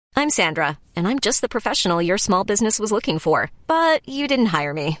I'm Sandra, and I'm just the professional your small business was looking for. But you didn't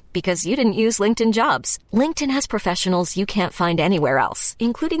hire me because you didn't use LinkedIn Jobs. LinkedIn has professionals you can't find anywhere else,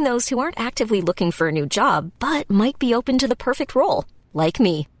 including those who aren't actively looking for a new job, but might be open to the perfect role, like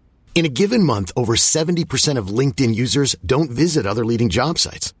me. In a given month, over 70% of LinkedIn users don't visit other leading job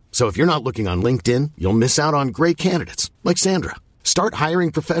sites. So if you're not looking on LinkedIn, you'll miss out on great candidates like Sandra. Start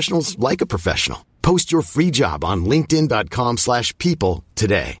hiring professionals like a professional. Post your free job on linkedin.com/people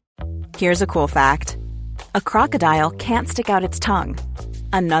today. Here's a cool fact. A crocodile can't stick out its tongue.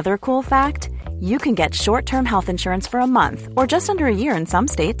 Another cool fact, you can get short-term health insurance for a month or just under a year in some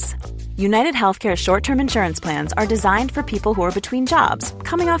states. United Healthcare short-term insurance plans are designed for people who are between jobs,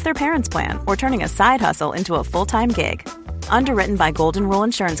 coming off their parents' plan, or turning a side hustle into a full-time gig. Underwritten by Golden Rule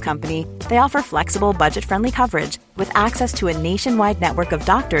Insurance Company, they offer flexible, budget-friendly coverage with access to a nationwide network of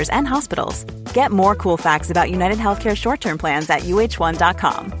doctors and hospitals. Get more cool facts about United Healthcare short-term plans at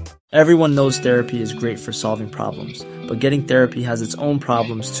uh1.com. Everyone knows therapy is great for solving problems, but getting therapy has its own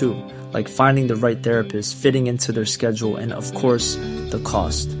problems too, like finding the right therapist, fitting into their schedule, and of course, the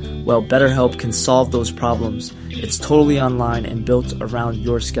cost. Well, BetterHelp can solve those problems. It's totally online and built around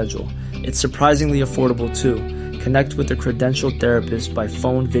your schedule. It's surprisingly affordable too. Connect with a credentialed therapist by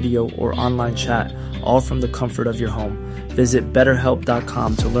phone, video, or online chat, all from the comfort of your home. Visit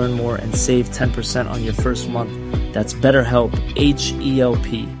BetterHelp.com to learn more and save 10% on your first month. That's BetterHelp,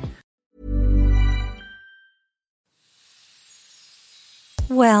 H-E-L-P.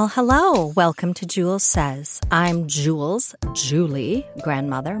 Well, hello. Welcome to Jules Says. I'm Jules, Julie,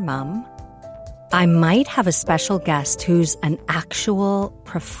 grandmother, mom. I might have a special guest who's an actual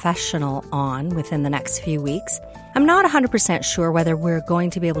professional on within the next few weeks. I'm not 100% sure whether we're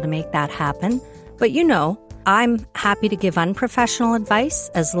going to be able to make that happen, but you know, I'm happy to give unprofessional advice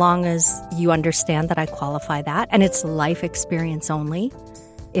as long as you understand that I qualify that, and it's life experience only.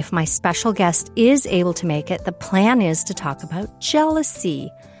 If my special guest is able to make it, the plan is to talk about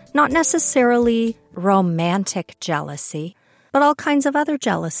jealousy. Not necessarily romantic jealousy, but all kinds of other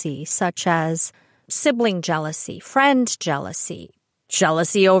jealousy, such as sibling jealousy, friend jealousy,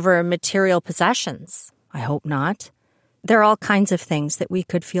 jealousy over material possessions. I hope not. There are all kinds of things that we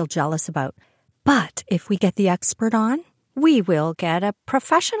could feel jealous about. But if we get the expert on, we will get a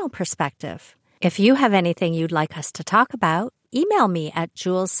professional perspective. If you have anything you'd like us to talk about, email me at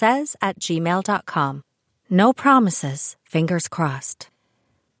julessays@gmail.com. No promises, fingers crossed.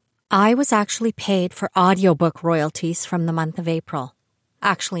 I was actually paid for audiobook royalties from the month of April.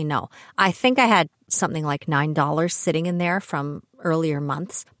 Actually, no. I think I had something like $9 sitting in there from earlier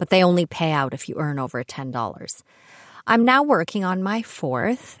months, but they only pay out if you earn over $10. I'm now working on my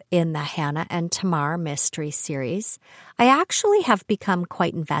 4th in the Hannah and Tamar mystery series. I actually have become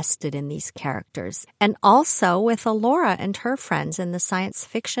quite invested in these characters, and also with Alora and her friends in the science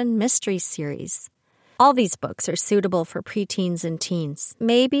fiction mystery series. All these books are suitable for preteens and teens.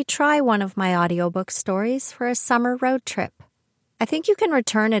 Maybe try one of my audiobook stories for a summer road trip. I think you can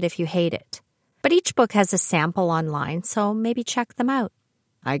return it if you hate it. But each book has a sample online, so maybe check them out.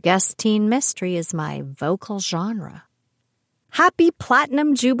 I guess teen mystery is my vocal genre. Happy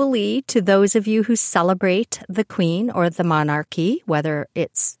Platinum Jubilee to those of you who celebrate the Queen or the monarchy, whether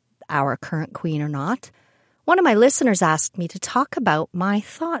it's our current Queen or not. One of my listeners asked me to talk about my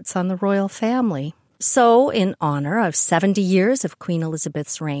thoughts on the royal family. So, in honor of 70 years of Queen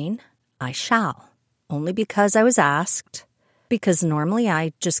Elizabeth's reign, I shall. Only because I was asked, because normally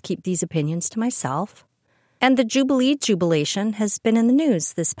I just keep these opinions to myself. And the Jubilation has been in the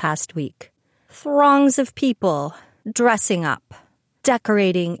news this past week. Throngs of people dressing up,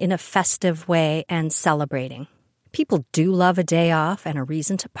 decorating in a festive way, and celebrating. People do love a day off and a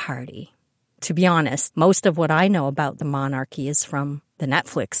reason to party. To be honest, most of what I know about the monarchy is from the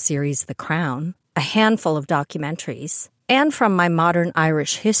Netflix series The Crown, a handful of documentaries, and from my Modern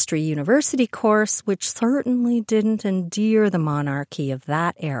Irish History University course, which certainly didn't endear the monarchy of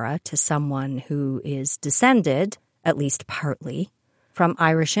that era to someone who is descended, at least partly, from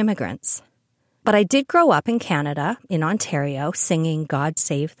Irish immigrants. But I did grow up in Canada, in Ontario, singing God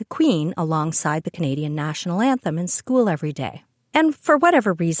Save the Queen alongside the Canadian national anthem in school every day. And for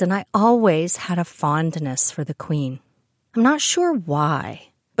whatever reason, I always had a fondness for the Queen. I'm not sure why,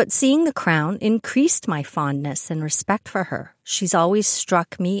 but seeing The Crown increased my fondness and respect for her. She's always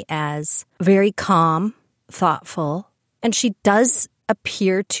struck me as very calm, thoughtful, and she does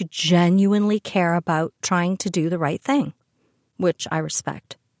appear to genuinely care about trying to do the right thing, which I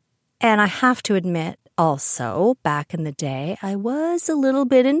respect. And I have to admit, also, back in the day, I was a little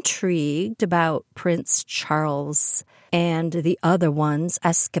bit intrigued about Prince Charles and the other one's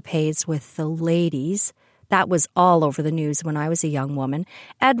escapades with the ladies That was all over the news when I was a young woman.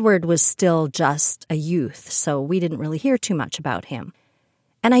 Edward was still just a youth, so we didn't really hear too much about him.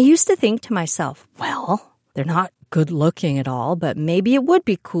 And I used to think to myself, well, they're not good looking at all, but maybe it would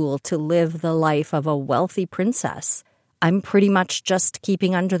be cool to live the life of a wealthy princess. I'm pretty much just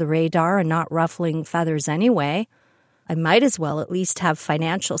keeping under the radar and not ruffling feathers anyway. I might as well at least have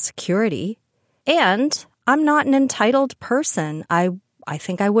financial security. And I'm not an entitled person. I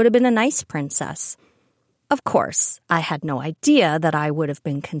think I would have been a nice princess. Of course, I had no idea that I would have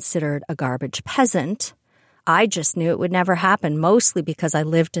been considered a garbage peasant. I just knew it would never happen, mostly because I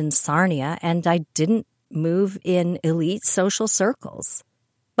lived in Sarnia and I didn't move in elite social circles.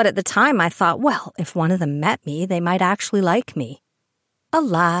 But at the time I thought, well, if one of them met me, they might actually like me.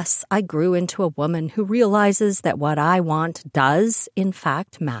 Alas, I grew into a woman who realizes that what I want does, in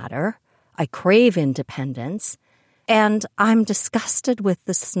fact, matter. I crave independence, and I'm disgusted with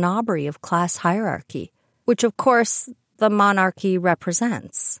the snobbery of class hierarchy, which, of course, the monarchy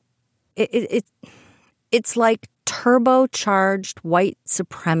represents. It's like turbocharged white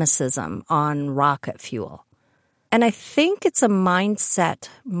supremacism on rocket fuel. And I think it's a mindset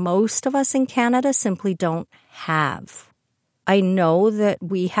most of us in Canada simply don't have. I know that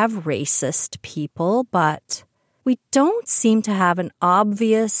we have racist people, but we don't seem to have an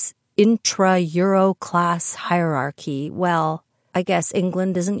obvious intra-Euro class hierarchy. Well, I guess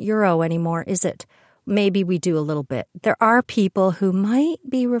England isn't Euro anymore, is it? Maybe we do a little bit. There are people who might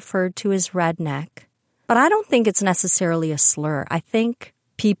be referred to as redneck, but I don't think it's necessarily a slur. I think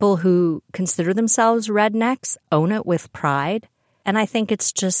people who consider themselves rednecks own it with pride, and I think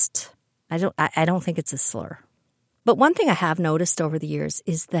it's just, I don't think it's a slur. But one thing I have noticed over the years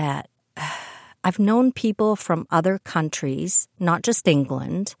is that I've known people from other countries, not just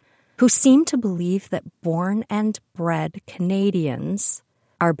England, who seem to believe that born and bred Canadians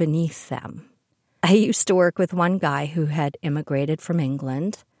are beneath them. I used to work with one guy who had immigrated from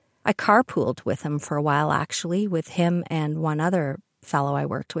England. I carpooled with him for a while, actually, with him and one other fellow I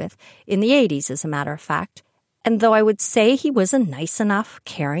worked with, in the 80s, as a matter of fact. And though I would say he was a nice enough,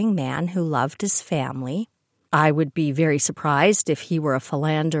 caring man who loved his family, I would be very surprised if he were a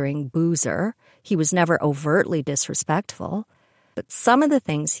philandering boozer. He was never overtly disrespectful. But some of the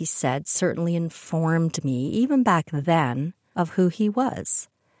things he said certainly informed me, even back then, of who he was.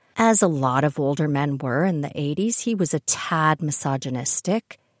 As a lot of older men were in the 80s, he was a tad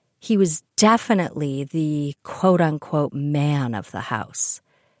misogynistic. He was definitely the quote-unquote man of the house.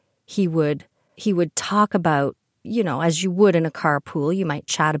 He would talk about, as you would in a carpool, you might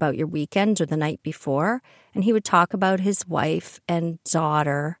chat about your weekend or the night before, and he would talk about his wife and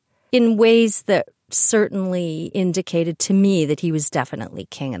daughter in ways that certainly indicated to me that he was definitely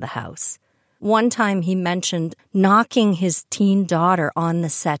king of the house. One time he mentioned knocking his teen daughter on the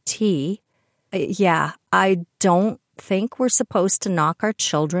settee. Yeah, I don't think we're supposed to knock our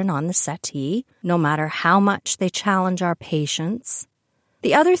children on the settee, no matter how much they challenge our patience.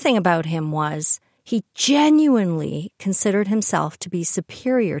 The other thing about him was he genuinely considered himself to be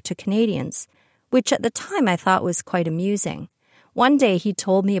superior to Canadians, which at the time I thought was quite amusing. One day he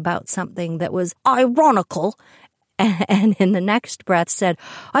told me about something that was ironical, and in the next breath said,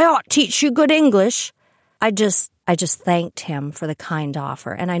 I ought to teach you good English. I just thanked him for the kind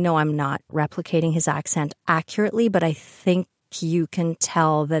offer, and I know I'm not replicating his accent accurately, but I think you can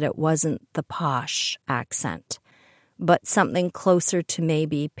tell that it wasn't the posh accent, but something closer to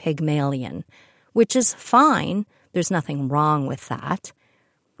maybe Pygmalion, which is fine. There's nothing wrong with that.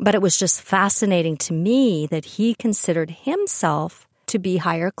 But it was just fascinating to me that he considered himself to be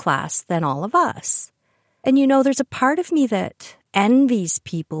higher class than all of us. And there's a part of me that envies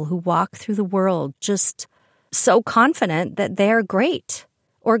people who walk through the world just so confident that they're great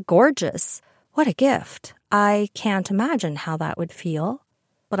or gorgeous. What a gift. I can't imagine how that would feel,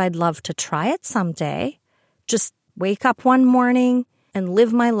 but I'd love to try it someday. Just wake up one morning and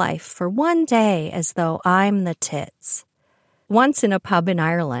live my life for one day as though I'm the tits. Once in a pub in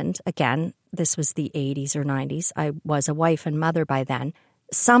Ireland, again, this was the 80s or 90s, I was a wife and mother by then,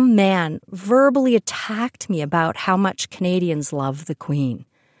 some man verbally attacked me about how much Canadians love the Queen.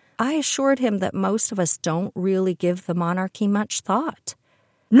 I assured him that most of us don't really give the monarchy much thought.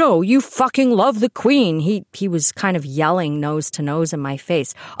 No, you fucking love the Queen. He was kind of yelling nose to nose in my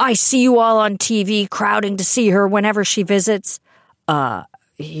face. I see you all on TV crowding to see her whenever she visits.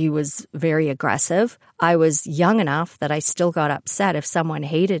 He was very aggressive. I was young enough that I still got upset if someone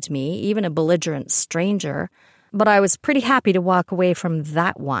hated me, even a belligerent stranger. But I was pretty happy to walk away from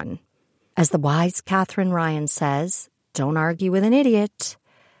that one. As the wise Catherine Ryan says, don't argue with an idiot.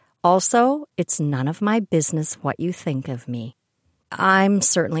 Also, it's none of my business what you think of me. I'm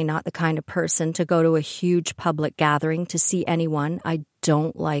certainly not the kind of person to go to a huge public gathering to see anyone. I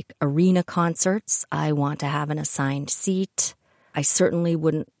don't like arena concerts. I want to have an assigned seat. I certainly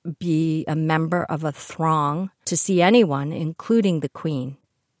wouldn't be a member of a throng to see anyone, including the Queen,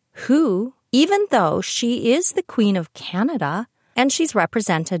 who, even though she is the Queen of Canada, and she's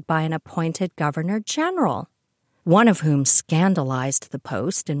represented by an appointed Governor General, one of whom scandalized the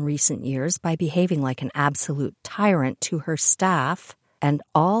post in recent years by behaving like an absolute tyrant to her staff and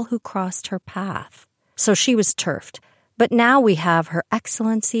all who crossed her path. So she was turfed. But now we have Her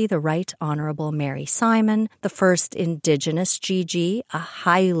Excellency, the Right Honourable Mary Simon, the first Indigenous GG, a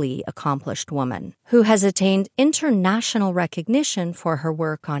highly accomplished woman, who has attained international recognition for her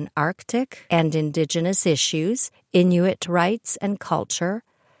work on Arctic and Indigenous issues, Inuit rights and culture.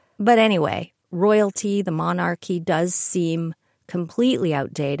 But anyway, royalty, the monarchy, does seem completely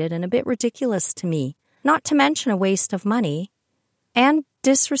outdated and a bit ridiculous to me, not to mention a waste of money and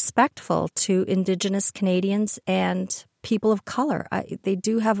disrespectful to Indigenous Canadians and people of color. They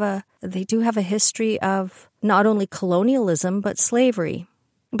do have a history of not only colonialism but slavery.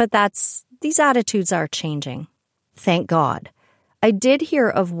 But these attitudes are changing. Thank God. I did hear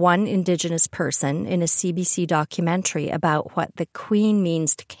of one Indigenous person in a CBC documentary about what the Queen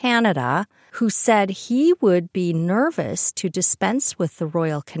means to Canada, who said he would be nervous to dispense with the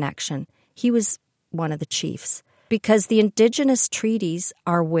royal connection. He was one of the chiefs, because the Indigenous treaties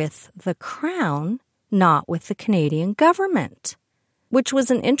are with the Crown, not with the Canadian government, which was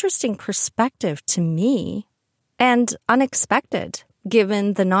an interesting perspective to me and unexpected,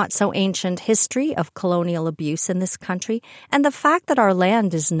 given the not-so-ancient history of colonial abuse in this country and the fact that our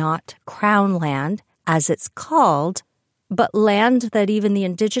land is not Crown land, as it's called, but land that even the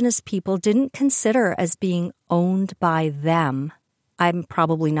Indigenous people didn't consider as being owned by them. I'm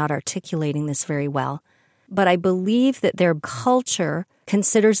probably not articulating this very well, but I believe that their culture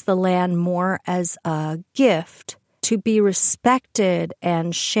considers the land more as a gift to be respected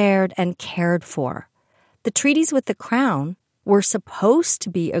and shared and cared for. The treaties with the Crown were supposed to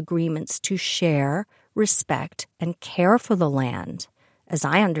be agreements to share, respect, and care for the land, as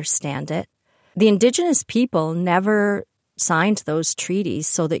I understand it. The Indigenous people never signed those treaties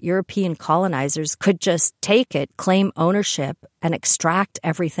so that European colonizers could just take it, claim ownership, and extract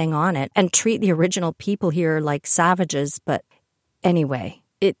everything on it, and treat the original people here like savages. But anyway,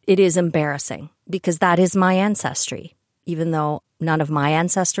 it is embarrassing, because that is my ancestry, even though none of my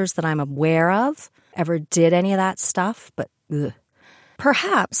ancestors that I'm aware of ever did any of that stuff. But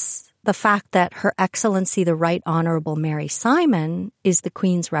perhaps the fact that Her Excellency, the Right Honourable Mary Simon, is the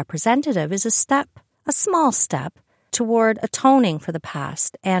Queen's representative is a small step, toward atoning for the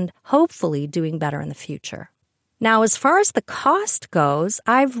past and hopefully doing better in the future. Now, as far as the cost goes,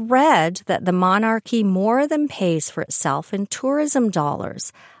 I've read that the monarchy more than pays for itself in tourism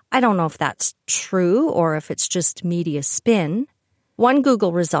dollars. I don't know if that's true or if it's just media spin. One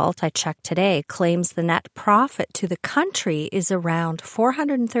Google result I checked today claims the net profit to the country is around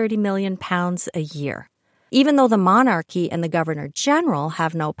 £430 million a year, even though the monarchy and the Governor-General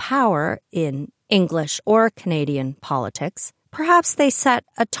have no power in English or Canadian politics. Perhaps they set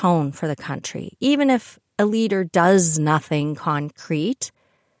a tone for the country. Even if a leader does nothing concrete,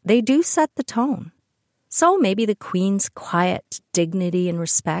 they do set the tone. So maybe the Queen's quiet dignity and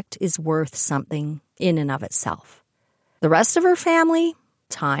respect is worth something in and of itself. The rest of her family,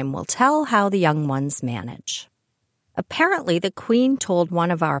 time will tell how the young ones manage. Apparently, the Queen told one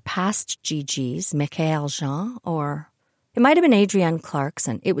of our past GGs, Michael Jean, or it might have been Adrienne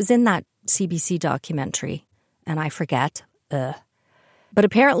Clarkson. It was in that CBC documentary, and I forget. But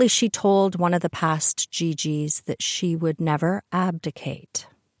apparently she told one of the past GGs that she would never abdicate.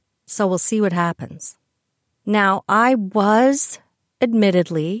 So we'll see what happens. Now, I was,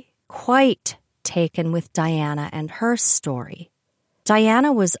 admittedly, quite taken with Diana and her story.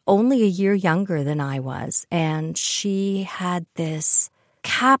 Diana was only a year younger than I was, and she had this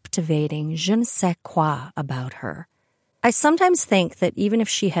captivating je ne sais quoi about her. I sometimes think that even if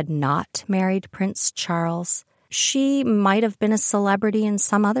she had not married Prince Charles, she might have been a celebrity in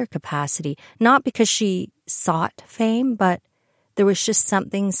some other capacity, not because she sought fame, but there was just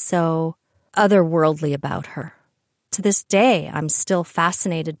something so otherworldly about her. To this day, I'm still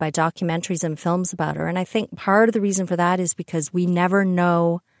fascinated by documentaries and films about her, and I think part of the reason for that is because we never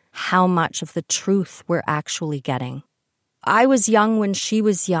know how much of the truth we're actually getting. I was young when she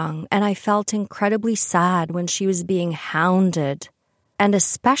was young, and I felt incredibly sad when she was being hounded, and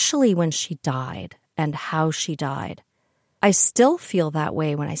especially when she died and how she died. I still feel that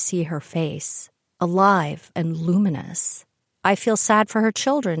way when I see her face, alive and luminous. I feel sad for her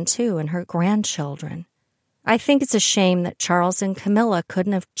children, too, and her grandchildren. I think it's a shame that Charles and Camilla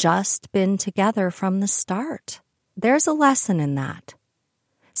couldn't have just been together from the start. There's a lesson in that.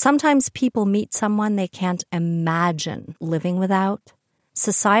 Sometimes people meet someone they can't imagine living without.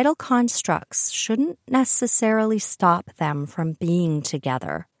 Societal constructs shouldn't necessarily stop them from being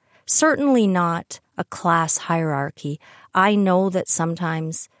together. Certainly not a class hierarchy. I know that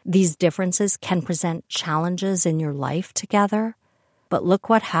sometimes these differences can present challenges in your life together, but look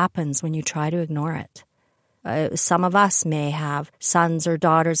what happens when you try to ignore it. Some of us may have sons or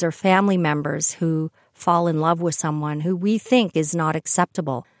daughters or family members who fall in love with someone who we think is not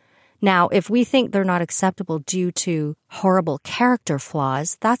acceptable. Now, if we think they're not acceptable due to horrible character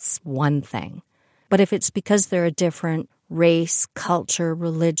flaws, that's one thing. But if it's because they're a different race, culture,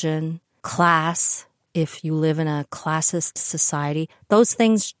 religion, class, if you live in a classist society, those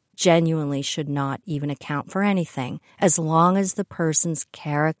things genuinely should not even account for anything, as long as the person's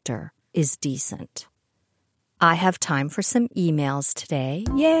character is decent. I have time for some emails today.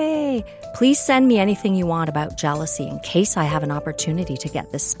 Yay! Please send me anything you want about jealousy in case I have an opportunity to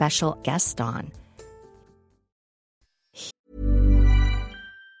get this special guest on.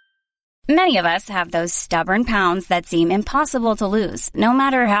 Many of us have those stubborn pounds that seem impossible to lose, no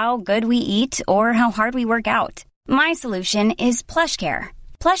matter how good we eat or how hard we work out. My solution is PlushCare.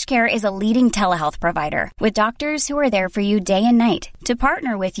 PlushCare is a leading telehealth provider with doctors who are there for you day and night to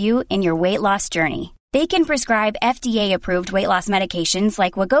partner with you in your weight loss journey. They can prescribe FDA-approved weight loss medications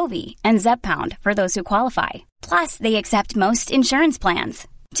like Wegovy and Zepbound for those who qualify. Plus, they accept most insurance plans.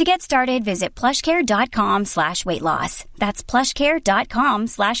 To get started, visit plushcare.com/weightloss. That's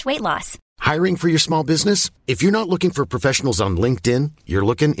plushcare.com/weightloss. Hiring for your small business? If you're not looking for professionals on LinkedIn, you're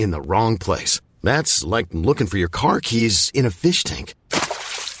looking in the wrong place. That's like looking for your car keys in a fish tank.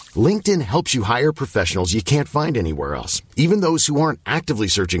 LinkedIn helps you hire professionals you can't find anywhere else, even those who aren't actively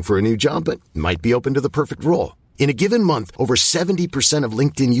searching for a new job but might be open to the perfect role. In a given month, over 70% of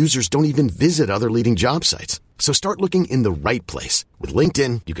LinkedIn users don't even visit other leading job sites. So start looking in the right place. With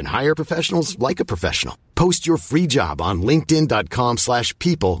LinkedIn, you can hire professionals like a professional. Post your free job on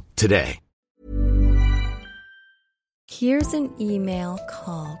linkedin.com/people today. Here's an email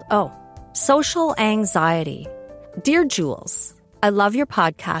called, Social Anxiety. Dear Jules, I love your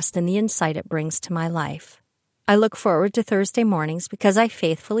podcast and the insight it brings to my life. I look forward to Thursday mornings because I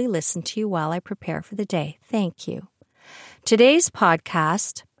faithfully listen to you while I prepare for the day. Thank you. Today's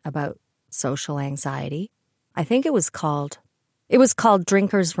podcast about social anxiety, I think it was called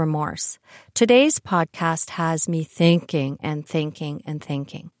Drinker's Remorse. Today's podcast has me thinking and thinking and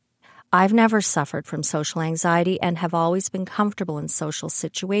thinking. I've never suffered from social anxiety and have always been comfortable in social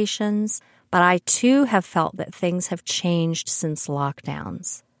situations, but I too have felt that things have changed since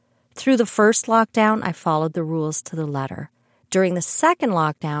lockdowns. Through the first lockdown, I followed the rules to the letter. During the second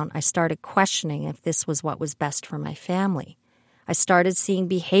lockdown, I started questioning if this was what was best for my family. I started seeing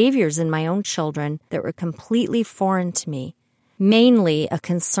behaviors in my own children that were completely foreign to me, mainly a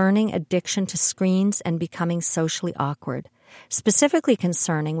concerning addiction to screens and becoming socially awkward. Specifically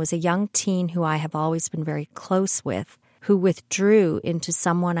concerning was a young teen who I have always been very close with, who withdrew into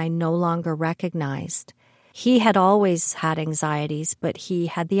someone I no longer recognized. He had always had anxieties, but he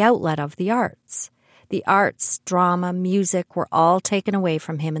had the outlet of the arts. The arts, drama, music were all taken away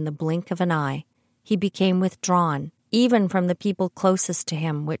from him in the blink of an eye. He became withdrawn, even from the people closest to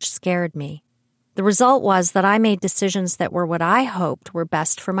him, which scared me. The result was that I made decisions that were what I hoped were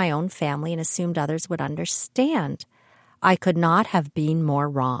best for my own family and assumed others would understand. I could not have been more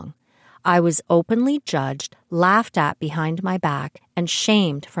wrong. I was openly judged, laughed at behind my back, and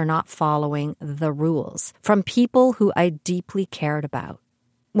shamed for not following the rules from people who I deeply cared about.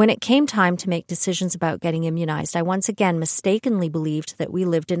 When it came time to make decisions about getting immunized, I once again mistakenly believed that we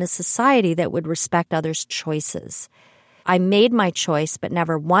lived in a society that would respect others' choices. I made my choice, but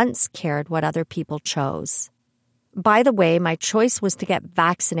never once cared what other people chose. By the way, my choice was to get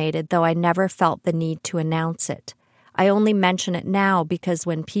vaccinated, though I never felt the need to announce it. I only mention it now because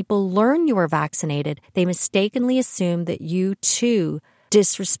when people learn you are vaccinated, they mistakenly assume that you, too,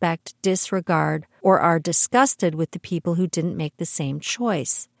 disrespect, disregard, or are disgusted with the people who didn't make the same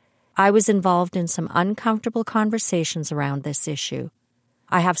choice. I was involved in some uncomfortable conversations around this issue.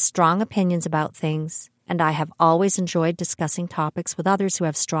 I have strong opinions about things, and I have always enjoyed discussing topics with others who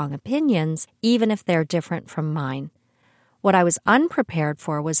have strong opinions, even if they're different from mine. What I was unprepared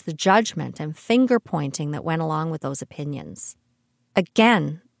for was the judgment and finger-pointing that went along with those opinions.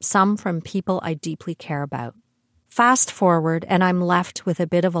 Again, some from people I deeply care about. Fast forward, and I'm left with a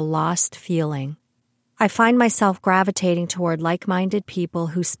bit of a lost feeling. I find myself gravitating toward like-minded people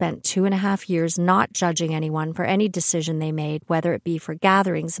who spent 2.5 years not judging anyone for any decision they made, whether it be for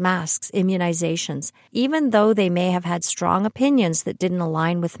gatherings, masks, immunizations. Even though they may have had strong opinions that didn't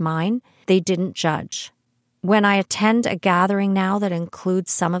align with mine, they didn't judge. When I attend a gathering now that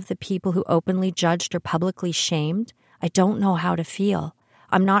includes some of the people who openly judged or publicly shamed, I don't know how to feel.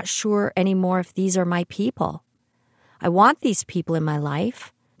 I'm not sure anymore if these are my people. I want these people in my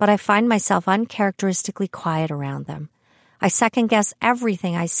life, but I find myself uncharacteristically quiet around them. I second-guess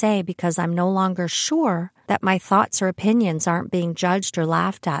everything I say because I'm no longer sure that my thoughts or opinions aren't being judged or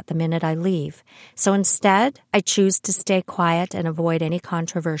laughed at the minute I leave. So instead, I choose to stay quiet and avoid any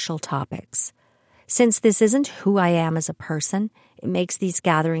controversial topics. Since this isn't who I am as a person, it makes these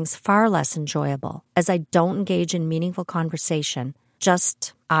gatherings far less enjoyable, as I don't engage in meaningful conversation,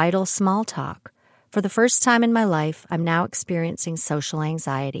 just idle small talk. For the first time in my life, I'm now experiencing social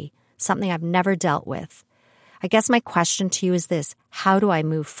anxiety, something I've never dealt with. I guess my question to you is this: how do I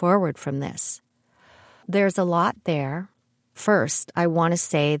move forward from this? There's a lot there. First, I want to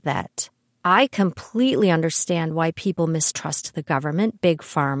say that I completely understand why people mistrust the government, big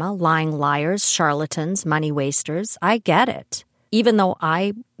pharma, lying liars, charlatans, money wasters. I get it, even though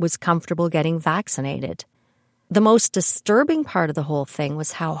I was comfortable getting vaccinated. The most disturbing part of the whole thing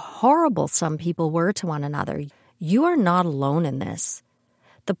was how horrible some people were to one another. You are not alone in this.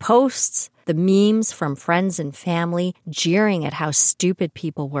 The posts, the memes from friends and family jeering at how stupid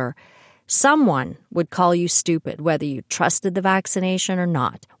people were. Someone would call you stupid, whether you trusted the vaccination or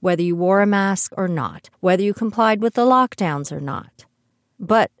not, whether you wore a mask or not, whether you complied with the lockdowns or not.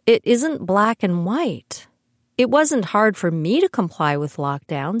 But it isn't black and white. It wasn't hard for me to comply with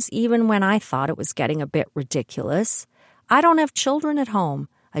lockdowns, even when I thought it was getting a bit ridiculous. I don't have children at home.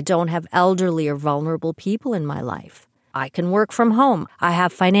 I don't have elderly or vulnerable people in my life. I can work from home. I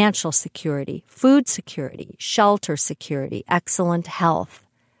have financial security, food security, shelter security, excellent health.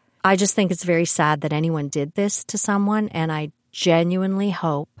 I just think it's very sad that anyone did this to someone, and I genuinely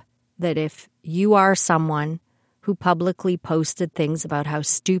hope that if you are someone who publicly posted things about how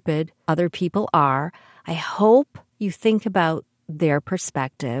stupid other people are, I hope you think about their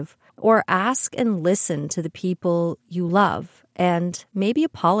perspective or ask and listen to the people you love and maybe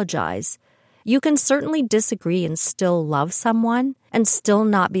apologize. You can certainly disagree and still love someone and still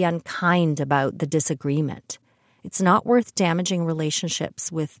not be unkind about the disagreement. It's not worth damaging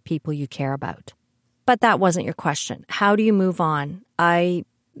relationships with people you care about. But that wasn't your question. How do you move on?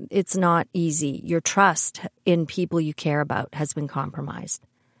 It's not easy. Your trust in people you care about has been compromised.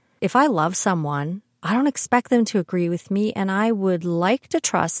 If I love someone, I don't expect them to agree with me, and I would like to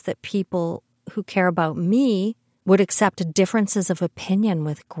trust that people who care about me would accept differences of opinion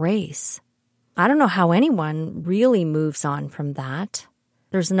with grace. I don't know how anyone really moves on from that.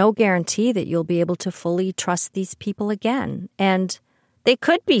 There's no guarantee that you'll be able to fully trust these people again. And they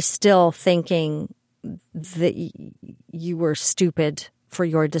could be still thinking that you were stupid for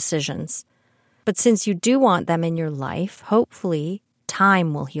your decisions. But since you do want them in your life, hopefully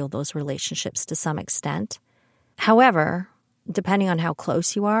time will heal those relationships to some extent. However, depending on how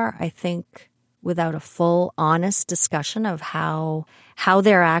close you are, I think without a full, honest discussion of how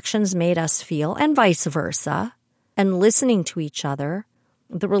their actions made us feel and vice versa, and listening to each other,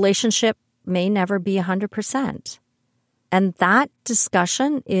 the relationship may never be 100%. And that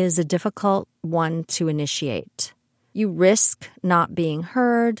discussion is a difficult one to initiate. You risk not being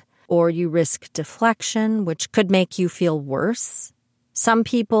heard, or you risk deflection, which could make you feel worse. Some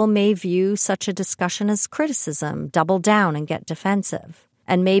people may view such a discussion as criticism, double down and get defensive.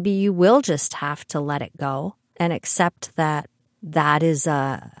 And maybe you will just have to let it go and accept that that is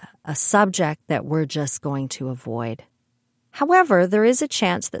a subject that we're just going to avoid. However, there is a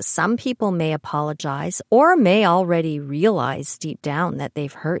chance that some people may apologize or may already realize deep down that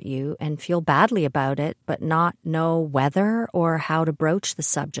they've hurt you and feel badly about it, but not know whether or how to broach the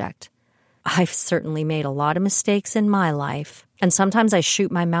subject. I've certainly made a lot of mistakes in my life, and sometimes I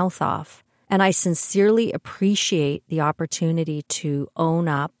shoot my mouth off. And I sincerely appreciate the opportunity to own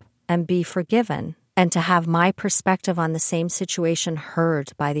up and be forgiven and to have my perspective on the same situation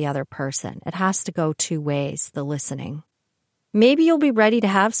heard by the other person. It has to go two ways, the listening. Maybe you'll be ready to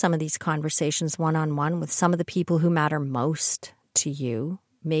have some of these conversations one-on-one with some of the people who matter most to you.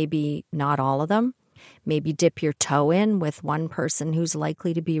 Maybe not all of them. Maybe dip your toe in with one person who's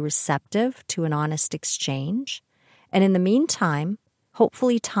likely to be receptive to an honest exchange. And in the meantime,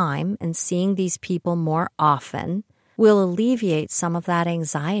 hopefully time and seeing these people more often will alleviate some of that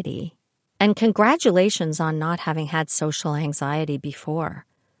anxiety. And congratulations on not having had social anxiety before.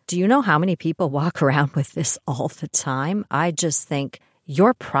 Do you know how many people walk around with this all the time? I just think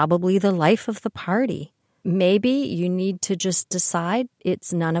you're probably the life of the party. Maybe you need to just decide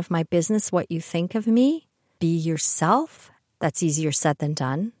it's none of my business what you think of me. Be yourself. That's easier said than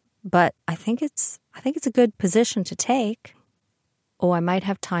done. But I think it's a good position to take. Oh, I might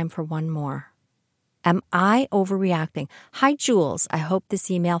have time for one more. Am I overreacting? Hi, Jules. I hope this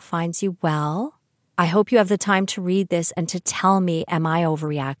email finds you well. I hope you have the time to read this and to tell me, am I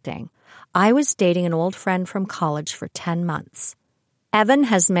overreacting? I was dating an old friend from college for 10 months. Evan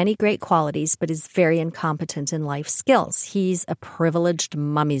has many great qualities, but is very incompetent in life skills. He's a privileged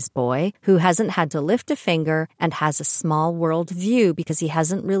mummy's boy who hasn't had to lift a finger and has a small world view because he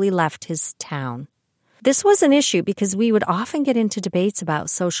hasn't really left his town. This was an issue because we would often get into debates about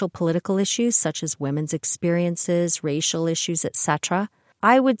social political issues such as women's experiences, racial issues, etc.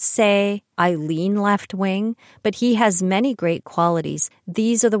 I would say I lean left-wing, but he has many great qualities.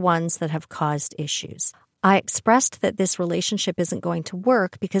 These are the ones that have caused issues. I expressed that this relationship isn't going to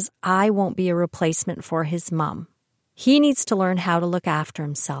work because I won't be a replacement for his mom. He needs to learn how to look after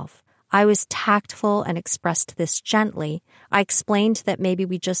himself. I was tactful and expressed this gently. I explained that maybe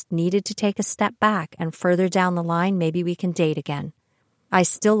we just needed to take a step back and further down the line, maybe we can date again. I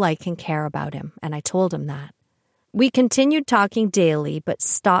still like and care about him, and I told him that. We continued talking daily, but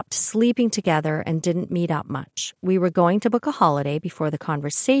stopped sleeping together and didn't meet up much. We were going to book a holiday before the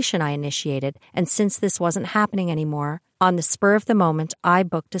conversation I initiated, and since this wasn't happening anymore, on the spur of the moment, I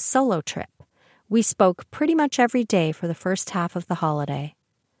booked a solo trip. We spoke pretty much every day for the first half of the holiday.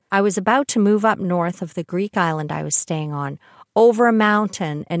 I was about to move up north of the Greek island I was staying on, over a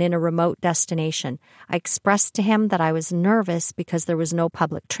mountain and in a remote destination. I expressed to him that I was nervous because there was no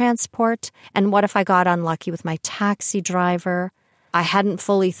public transport, and what if I got unlucky with my taxi driver? I hadn't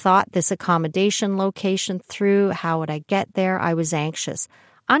fully thought this accommodation location through. How would I get there? I was anxious.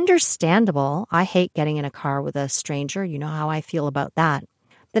 Understandable. I hate getting in a car with a stranger. You know how I feel about that.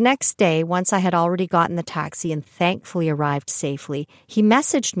 The next day, once I had already gotten the taxi and thankfully arrived safely, he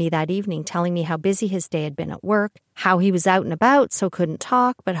messaged me that evening telling me how busy his day had been at work, how he was out and about so couldn't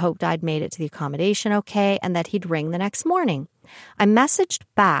talk but hoped I'd made it to the accommodation okay, and that he'd ring the next morning. I messaged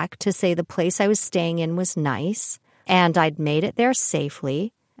back to say the place I was staying in was nice, and I'd made it there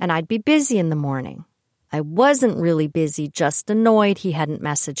safely, and I'd be busy in the morning. I wasn't really busy, just annoyed he hadn't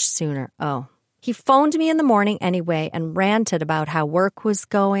messaged sooner. Oh. He phoned me in the morning anyway and ranted about how work was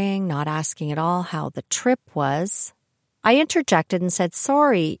going, not asking at all how the trip was. I interjected and said,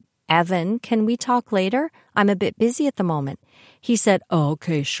 "Sorry, Evan, can we talk later? I'm a bit busy at the moment." He said, "Oh,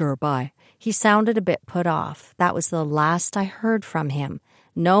 okay, sure, bye." He sounded a bit put off. That was the last I heard from him.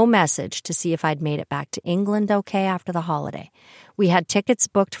 No message to see if I'd made it back to England okay after the holiday. We had tickets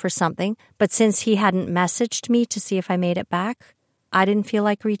booked for something, but since he hadn't messaged me to see if I made it back, I didn't feel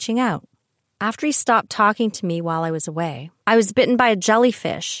like reaching out. After he stopped talking to me while I was away, I was bitten by a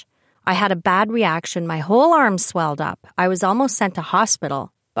jellyfish. I had a bad reaction. My whole arm swelled up. I was almost sent to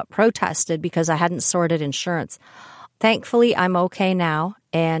hospital, but protested because I hadn't sorted insurance. Thankfully, I'm okay now,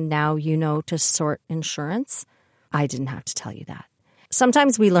 and now you know to sort insurance. I didn't have to tell you that.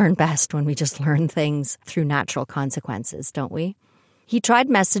 Sometimes we learn best when we just learn things through natural consequences, don't we? He tried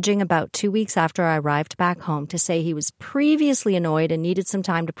messaging about 2 weeks after I arrived back home to say he was previously annoyed and needed some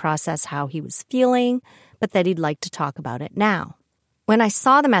time to process how he was feeling, but that he'd like to talk about it now. When I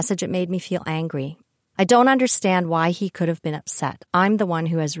saw the message, it made me feel angry. I don't understand why he could have been upset. I'm the one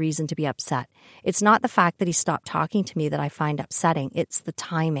who has reason to be upset. It's not the fact that he stopped talking to me that I find upsetting. It's the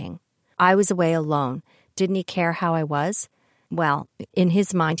timing. I was away alone. Didn't he care how I was? Well, in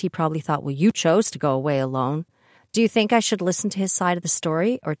his mind, he probably thought, well, you chose to go away alone. Do you think I should listen to his side of the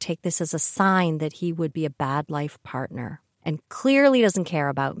story or take this as a sign that he would be a bad life partner and clearly doesn't care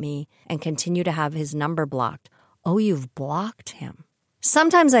about me and continue to have his number blocked? Oh, you've blocked him.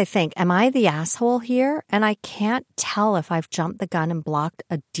 Sometimes I think, am I the asshole here? And I can't tell if I've jumped the gun and blocked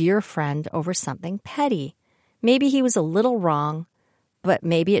a dear friend over something petty. Maybe he was a little wrong, but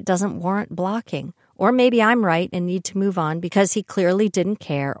maybe it doesn't warrant blocking. Or maybe I'm right and need to move on because he clearly didn't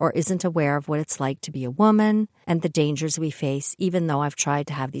care or isn't aware of what it's like to be a woman and the dangers we face, even though I've tried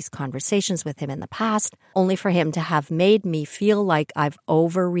to have these conversations with him in the past, only for him to have made me feel like I've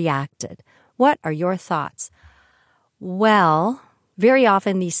overreacted. What are your thoughts? Well, very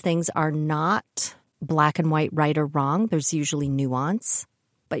often these things are not black and white, right or wrong. There's usually nuance.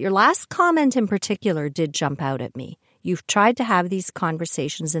 But your last comment in particular did jump out at me. You've tried to have these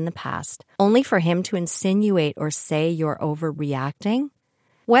conversations in the past, only for him to insinuate or say you're overreacting.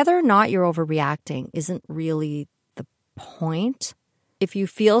 Whether or not you're overreacting isn't really the point. If you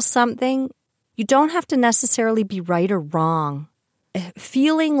feel something, you don't have to necessarily be right or wrong.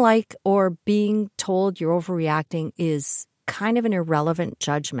 Feeling like or being told you're overreacting is kind of an irrelevant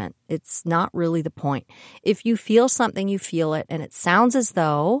judgment. It's not really the point. If you feel something, you feel it, and it sounds as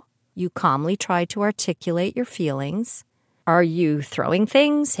though you calmly try to articulate your feelings. Are you throwing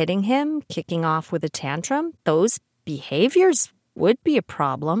things, hitting him, kicking off with a tantrum? Those behaviors would be a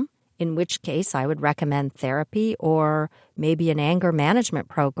problem, in which case I would recommend therapy or maybe an anger management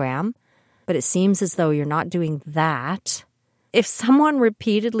program. But it seems as though you're not doing that. If someone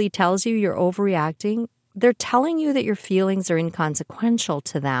repeatedly tells you you're overreacting, they're telling you that your feelings are inconsequential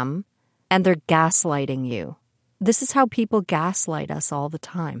to them, and they're gaslighting you. This is how people gaslight us all the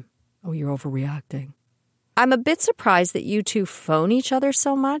time. Oh, you're overreacting. I'm a bit surprised that you two phone each other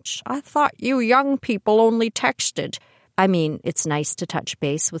so much. I thought you young people only texted. I mean, it's nice to touch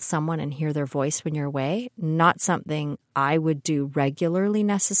base with someone and hear their voice when you're away. Not something I would do regularly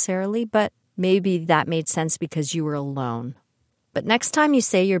necessarily, but maybe that made sense because you were alone. But next time you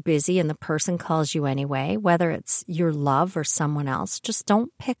say you're busy and the person calls you anyway, whether it's your love or someone else, just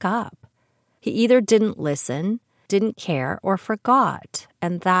don't pick up. He either didn't listen, didn't care, or forgot.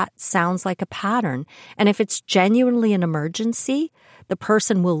 And that sounds like a pattern. And if it's genuinely an emergency, the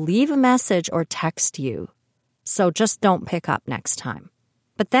person will leave a message or text you. So just don't pick up next time.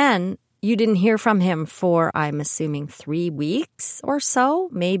 But then you didn't hear from him for, I'm assuming, 3 weeks or so,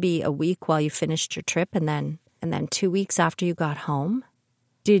 maybe a week while you finished your trip and then 2 weeks after you got home.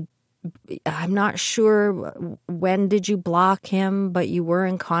 I'm not sure when did you block him, but you were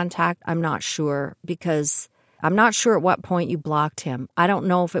in contact. I'm not sure because I'm not sure at what point you blocked him. I don't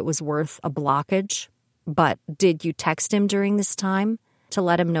know if it was worth a blockage, but did you text him during this time to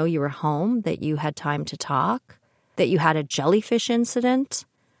let him know you were home, that you had time to talk, that you had a jellyfish incident?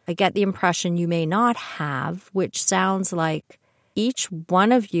 I get the impression you may not have, which sounds like each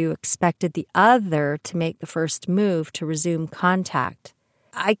one of you expected the other to make the first move to resume contact.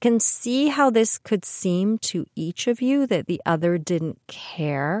 I can see how this could seem to each of you that the other didn't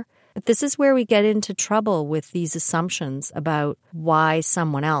care, but this is where we get into trouble with these assumptions about why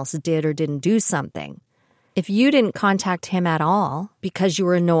someone else did or didn't do something. If you didn't contact him at all because you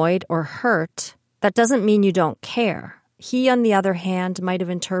were annoyed or hurt, that doesn't mean you don't care. He, on the other hand, might have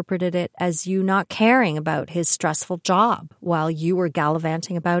interpreted it as you not caring about his stressful job while you were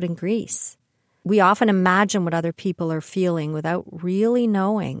gallivanting about in Greece. We often imagine what other people are feeling without really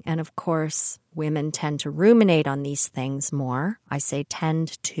knowing. And of course, women tend to ruminate on these things more. I say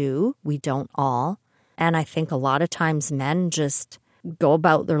tend to. We don't all. And I think a lot of times men just go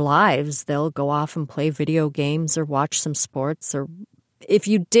about their lives. They'll go off and play video games or watch some sports. Or if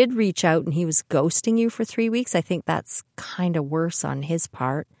you did reach out and he was ghosting you for 3 weeks, I think that's kind of worse on his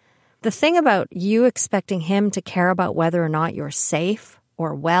part. The thing about you expecting him to care about whether or not you're safe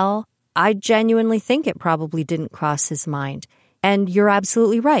or well, I genuinely think it probably didn't cross his mind. And you're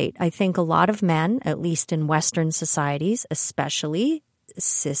absolutely right. I think a lot of men, at least in Western societies, especially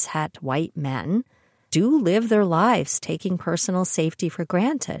cishet white men, do live their lives taking personal safety for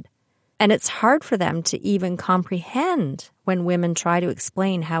granted. And it's hard for them to even comprehend when women try to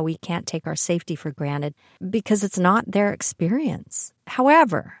explain how we can't take our safety for granted because it's not their experience.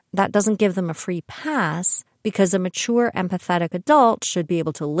 However, that doesn't give them a free pass because a mature, empathetic adult should be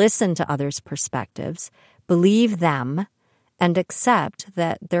able to listen to others' perspectives, believe them, and accept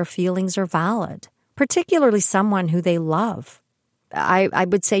that their feelings are valid, particularly someone who they love. I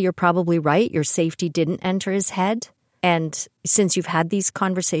would say you're probably right. Your safety didn't enter his head. And since you've had these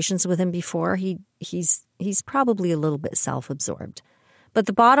conversations with him before, he's probably a little bit self-absorbed. But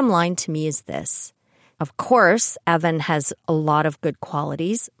the bottom line to me is this. Of course, Evan has a lot of good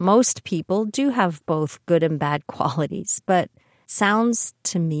qualities. Most people do have both good and bad qualities, but it sounds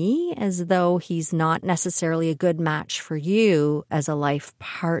to me as though he's not necessarily a good match for you as a life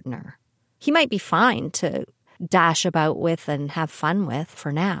partner. He might be fine to dash about with and have fun with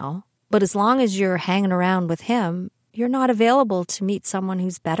for now, but as long as you're hanging around with him, you're not available to meet someone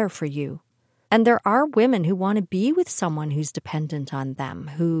who's better for you. And there are women who want to be with someone who's dependent on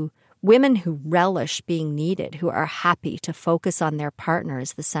them, women who relish being needed, who are happy to focus on their partner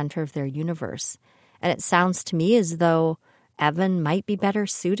as the center of their universe. And it sounds to me as though Evan might be better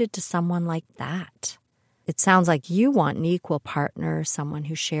suited to someone like that. It sounds like you want an equal partner, someone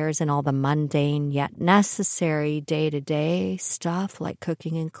who shares in all the mundane yet necessary day-to-day stuff like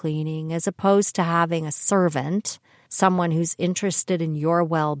cooking and cleaning, as opposed to having a servant, someone who's interested in your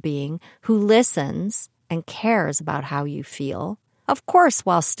well-being, who listens and cares about how you feel. Of course,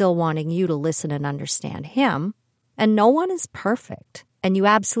 while still wanting you to listen and understand him. And no one is perfect. And you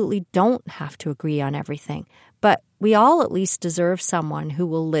absolutely don't have to agree on everything. But we all at least deserve someone who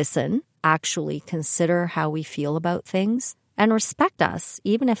will listen, actually consider how we feel about things, and respect us,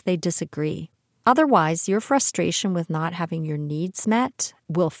 even if they disagree. Otherwise, your frustration with not having your needs met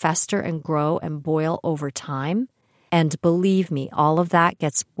will fester and grow and boil over time. And believe me, all of that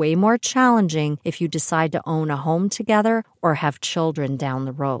gets way more challenging if you decide to own a home together or have children down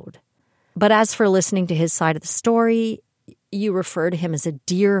the road. But as for listening to his side of the story, you refer to him as a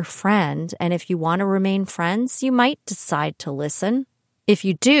dear friend, and if you want to remain friends, you might decide to listen. If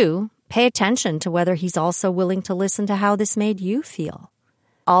you do, pay attention to whether he's also willing to listen to how this made you feel.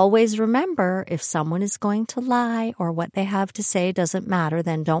 Always remember, if someone is going to lie or what they have to say doesn't matter,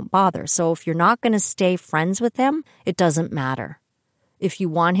 then don't bother. So if you're not going to stay friends with him, it doesn't matter. If you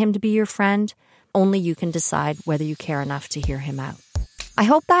want him to be your friend, only you can decide whether you care enough to hear him out. I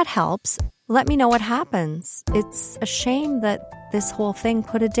hope that helps. Let me know what happens. It's a shame that this whole thing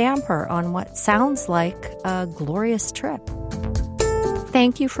put a damper on what sounds like a glorious trip.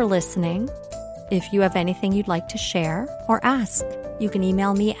 Thank you for listening. If you have anything you'd like to share or ask, you can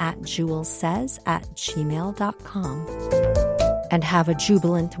email me at julessays@gmail.com. And have a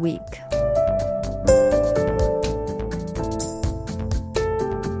jubilant week.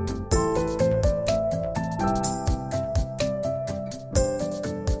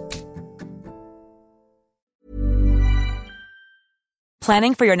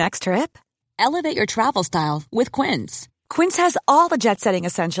 Planning for your next trip? Elevate your travel style with Quince. Quince has all the jet-setting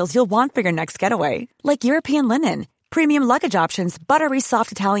essentials you'll want for your next getaway, like European linen, premium luggage options, buttery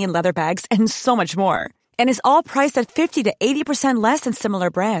soft Italian leather bags, and so much more. And is all priced at 50 to 80% less than similar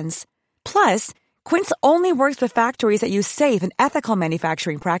brands. Plus, Quince only works with factories that use safe and ethical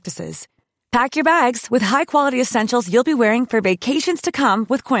manufacturing practices. Pack your bags with high-quality essentials you'll be wearing for vacations to come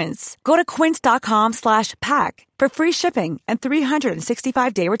with Quince. Go to quince.com/pack for free shipping and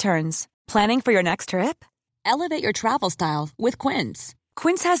 365-day returns. Planning for your next trip? Elevate your travel style with Quince.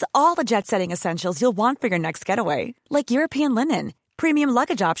 Quince has all the jet-setting essentials you'll want for your next getaway, like European linen, premium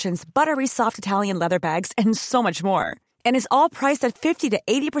luggage options, buttery soft Italian leather bags, and so much more. And is all priced at 50 to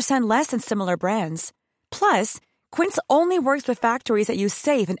 80% less than similar brands. Plus, Quince only works with factories that use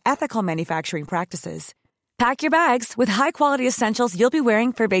safe and ethical manufacturing practices. Pack your bags with high-quality essentials you'll be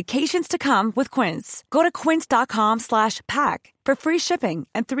wearing for vacations to come with Quince. Go to quince.com/pack for free shipping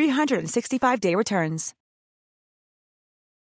and 365-day returns.